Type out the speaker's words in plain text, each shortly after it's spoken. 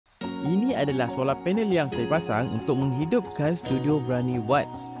Ini adalah solar panel yang saya pasang untuk menghidupkan studio Berani Buat.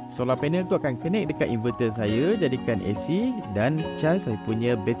 Solar panel tu akan connect dekat inverter saya, jadikan AC dan charge saya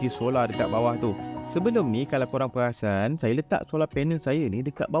punya bateri solar dekat bawah tu. Sebelum ni kalau korang perasan, saya letak solar panel saya ni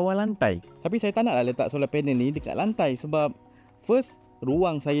dekat bawah lantai. Tapi saya tak naklah letak solar panel ni dekat lantai sebab first,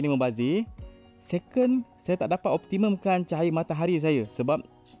 ruang saya ni membazir. Second, saya tak dapat optimumkan cahaya matahari saya sebab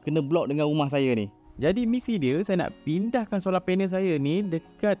kena block dengan rumah saya ni. Jadi misi dia, saya nak pindahkan solar panel saya ni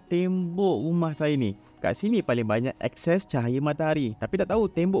dekat tembok rumah saya ni. Kat sini paling banyak akses cahaya matahari. Tapi tak tahu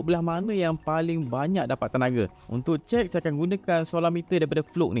tembok belah mana yang paling banyak dapat tenaga. Untuk cek, saya akan gunakan solar meter daripada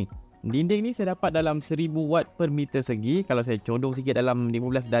Float ni. Dinding ni saya dapat dalam 1000 watt per meter segi. Kalau saya condong sikit dalam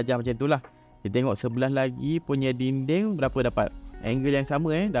 15 darjah macam tu lah. Kita tengok sebelah lagi punya dinding berapa dapat. Angle yang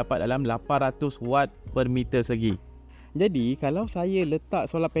sama dapat dalam 800 watt per meter segi. Jadi kalau saya letak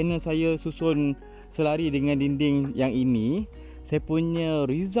solar panel saya susun selari dengan dinding yang ini, saya punya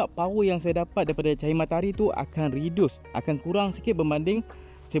result power yang saya dapat daripada cahaya matahari tu akan reduce, akan kurang sikit berbanding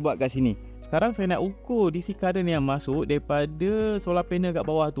saya buat kat sini. Sekarang saya nak ukur DC current yang masuk daripada solar panel kat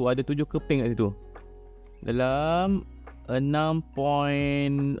bawah tu. Ada 7 keping kat situ. Dalam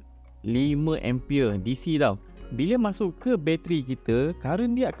 6.5 ampere DC tau. Bila masuk ke bateri kita,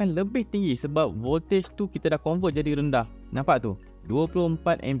 current dia akan lebih tinggi sebab voltage tu kita dah convert jadi rendah. Nampak tu?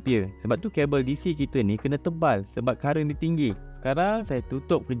 24 ampere. Sebab tu kabel DC kita ni kena tebal sebab current dia tinggi. Sekarang saya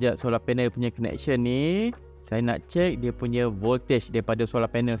tutup kejap solar panel punya connection ni. Saya nak check dia punya voltage daripada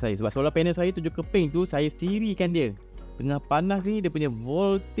solar panel saya. Sebab solar panel saya 7 keping tu saya sendirikan dia. Tengah panas ni dia punya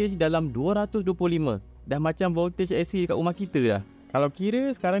voltage dalam 225. Dah macam voltage AC dekat rumah kita dah. Kalau kira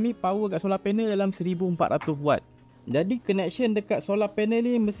sekarang ni power kat solar panel dalam 1400 watt. Jadi connection dekat solar panel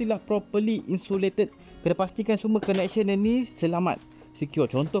ni mestilah properly insulated. Kena pastikan semua connection ni selamat, secure.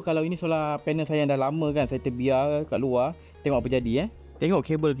 Contoh kalau ini solar panel saya yang dah lama kan, saya terbiar kat luar. Tengok apa jadi Tengok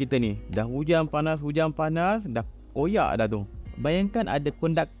kabel kita ni. Dah hujan panas, dah koyak dah tu. Bayangkan ada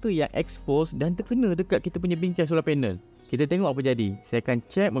konduktor yang expose dan terkena dekat kita punya bingkai solar panel. Kita tengok apa jadi. Saya akan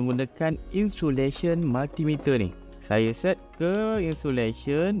check menggunakan insulation multimeter ni. Saya set ke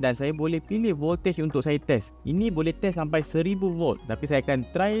insulation dan saya boleh pilih voltage untuk saya test. Ini boleh test sampai 1000 volt. Tapi saya akan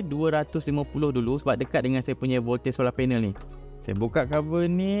try 250 dulu sebab dekat dengan saya punya voltage solar panel ni. Saya buka kabel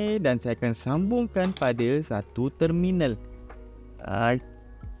ni dan saya akan sambungkan pada satu terminal.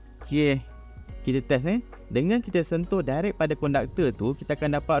 Okey. Kita test Dengan kita sentuh direct pada konduktor tu, kita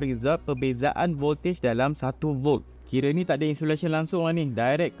akan dapat result perbezaan voltage dalam 1 volt. Kira ni tak ada insulation langsung lah ni.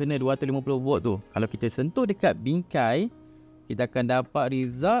 Direct kena 250 volt tu. Kalau kita sentuh dekat bingkai, kita akan dapat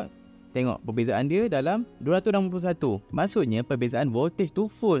result. Tengok perbezaan dia dalam 261. Maksudnya perbezaan voltage tu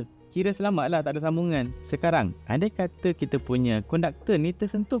full. Kira selamat lah, tak ada sambungan. Sekarang, andai kata kita punya konduktor ni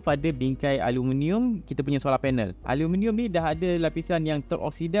tersentuh pada bingkai aluminium kita punya solar panel. Aluminium ni dah ada lapisan yang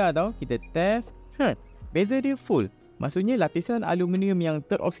teroksida tau. Kita test. Beza dia full. Maksudnya lapisan aluminium yang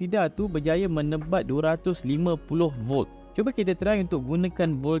teroksida tu berjaya menebat 250 volt. Cuba kita try untuk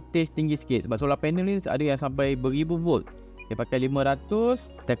gunakan voltage tinggi sikit. Sebab solar panel ni ada yang sampai beribu volt. Saya pakai 500.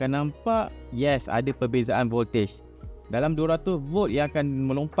 Kita akan nampak, yes, ada perbezaan voltage. Dalam 200 volt yang akan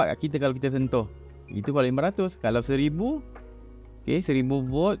melompat kat kita kalau kita sentuh. Itu kalau 500. Kalau 1000, okay, 1000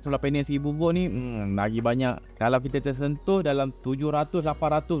 volt, solar panel 1000 volt ni lagi banyak. Kalau kita tersentuh dalam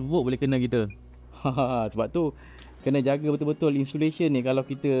 700-800 volt boleh kena kita. Sebab tu kena jaga betul-betul insulation ni kalau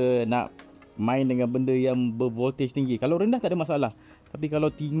kita nak main dengan benda yang bervoltage tinggi. Kalau rendah tak ada masalah. Tapi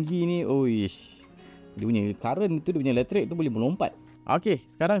kalau tinggi ni, oish, dia punya current tu, dia punya elektrik tu boleh melompat. Okey,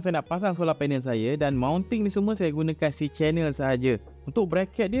 sekarang saya nak pasang solar panel saya dan mounting ni semua saya gunakan C-channel sahaja. Untuk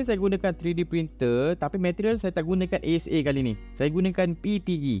bracket dia saya gunakan 3D printer, tapi material saya tak gunakan ASA kali ni. Saya gunakan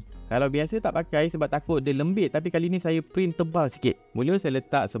PETG. Kalau biasa tak pakai sebab takut dia lembik, tapi kali ni saya print tebal sikit. Mula saya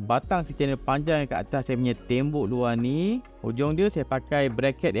letak sebatang C-channel panjang kat atas saya punya tembok luar ni. Hujung dia saya pakai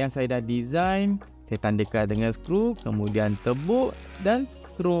bracket yang saya dah design. Saya tandakan dengan skru, kemudian tebuk dan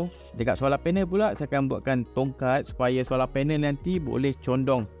skru. Dekat solar panel pula saya akan buatkan tongkat supaya solar panel nanti boleh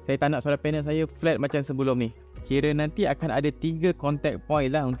condong. Saya tak nak solar panel saya flat macam sebelum ni. Kira nanti akan ada 3 contact point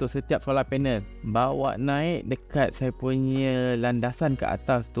lah untuk setiap solar panel. Bawa naik dekat saya punya landasan ke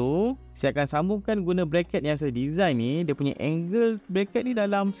atas tu. Saya akan sambungkan guna bracket yang saya design ni. Dia punya angle bracket ni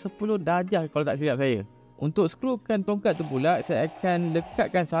dalam 10 darjah kalau tak silap saya. Untuk skrukan tongkat tu pula, saya akan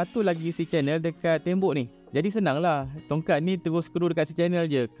lekatkan satu lagi C-channel dekat tembok ni. Jadi senang lah, tongkat ni terus skru dekat C-channel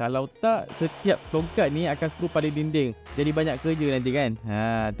je. Kalau tak, setiap tongkat ni akan skru pada dinding. Jadi banyak kerja nanti kan.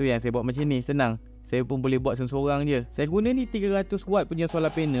 Tu yang saya buat macam ni, senang. Saya pun boleh buat seorang je. Saya guna ni 300 watt punya solar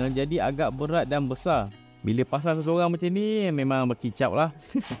panel, jadi agak berat dan besar. Bila pasang seorang macam ni, memang berkicap lah.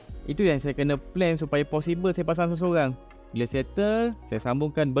 Itu yang saya kena plan supaya possible saya pasang seorang. Bila settle, saya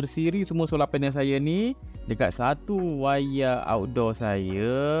sambungkan bersiri semua solar panel saya ni dekat satu wayar outdoor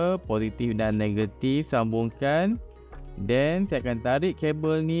saya, positif dan negatif sambungkan. Then saya akan tarik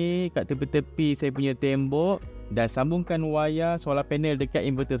kabel ni kat tepi-tepi saya punya tembok dan sambungkan wayar solar panel dekat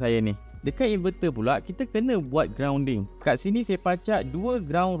inverter saya ni. Dekat inverter pula kita kena buat grounding. Kat sini saya pacak 2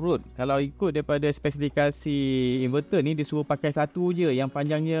 ground rod. Kalau ikut daripada spesifikasi inverter ni, dia suruh pakai satu je yang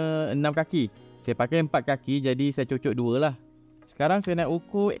panjangnya 6 kaki. Saya pakai 4 kaki, jadi saya cocok 2 lah. Sekarang saya nak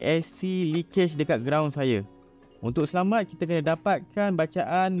ukur AC leakage dekat ground saya. Untuk selamat kita kena dapatkan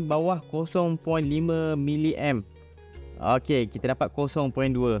bacaan bawah 0.5 mA. Okey, kita dapat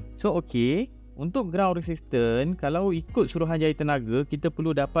 0.2. So okey. Untuk ground resistance, kalau ikut suruhanjaya tenaga, kita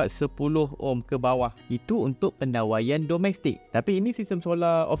perlu dapat 10 ohm ke bawah. Itu untuk pendawaian domestik. Tapi ini sistem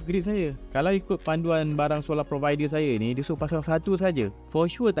solar off grid saya. Kalau ikut panduan barang solar provider saya ni, dia suruh pasang satu saja. For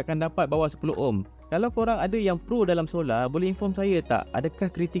sure takkan dapat bawah 10 ohm. Kalau korang ada yang pro dalam solar, boleh inform saya tak? Adakah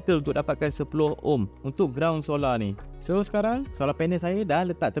kritikal untuk dapatkan 10 ohm untuk ground solar ni? So sekarang, solar panel saya dah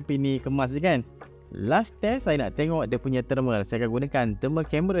letak tepi ni kemas je kan? Last test saya nak tengok dia punya thermal. Saya akan gunakan thermal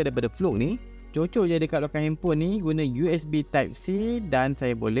camera daripada Flux ni. Cocok je dekat belakang handphone ni, guna USB Type-C dan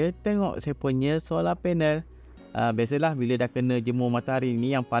saya boleh tengok saya punya solar panel. Biasalah bila dah kena jemur matahari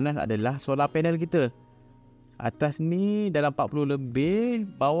ni, yang panas adalah solar panel kita. Atas ni dalam 40 lebih,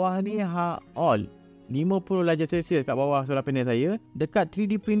 bawah ni all 50 darjah Celsius kat bawah solar panel saya. Dekat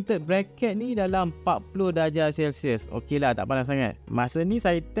 3D printed bracket ni dalam 40 darjah Celsius. Okey lah, tak panas sangat. Masa ni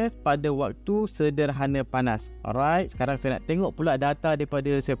saya test pada waktu sederhana panas. Alright, sekarang saya nak tengok pula data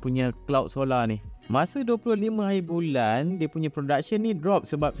daripada saya punya cloud solar ni. Masa 25 hari bulan, dia punya production ni drop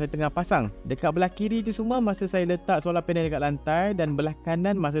sebab saya tengah pasang. Dekat belah kiri tu semua masa saya letak solar panel dekat lantai, dan belah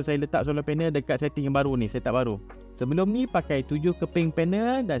kanan masa saya letak solar panel dekat setting yang baru ni, setup baru. Sebelum ni pakai 7 keping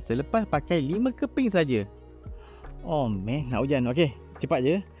panel dan selepas pakai 5 keping saja. Oh man, nak hujan. Okey, cepat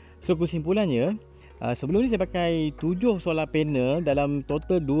je. So kesimpulannya, sebelum ni saya pakai 7 solar panel dalam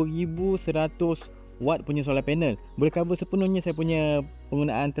total 2100 watt punya solar panel. Boleh cover sepenuhnya saya punya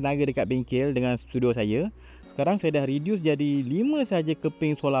penggunaan tenaga dekat bengkel dengan studio saya. Sekarang saya dah reduce jadi 5 saja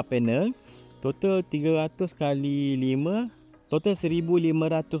keping solar panel. Total 300 kali 5, total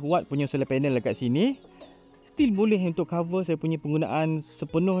 1500 watt punya solar panel dekat sini. Still boleh untuk cover saya punya penggunaan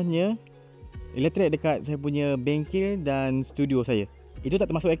sepenuhnya elektrik dekat saya punya bengkel dan studio saya. Itu tak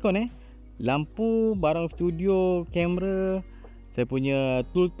termasuk aircon lampu, barang studio, kamera, saya punya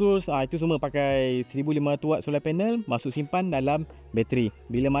tools, itu semua pakai 1500 watt solar panel, masuk simpan dalam bateri.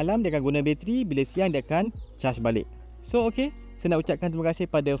 Bila malam dia akan guna bateri, bila siang dia akan charge balik. So okey, saya nak ucapkan terima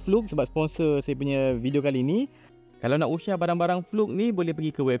kasih pada Flux sebab sponsor saya punya video kali ini. Kalau nak usia barang-barang Flux ni, boleh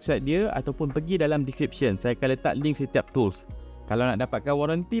pergi ke website dia ataupun pergi dalam description. Saya akan letak link setiap tools. Kalau nak dapatkan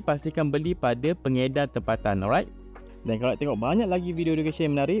warranty, pastikan beli pada pengedar tempatan, alright? Dan kalau nak tengok banyak lagi video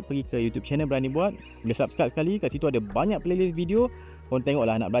education yang menarik, pergi ke YouTube channel Berani Buat. Boleh subscribe sekali, kat situ ada banyak playlist video. Korang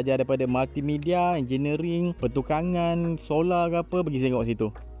tengoklah, nak belajar daripada multimedia, engineering, pertukangan, solar ke apa, pergi tengok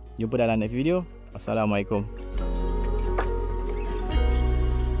situ. Jumpa dalam next video. Assalamualaikum.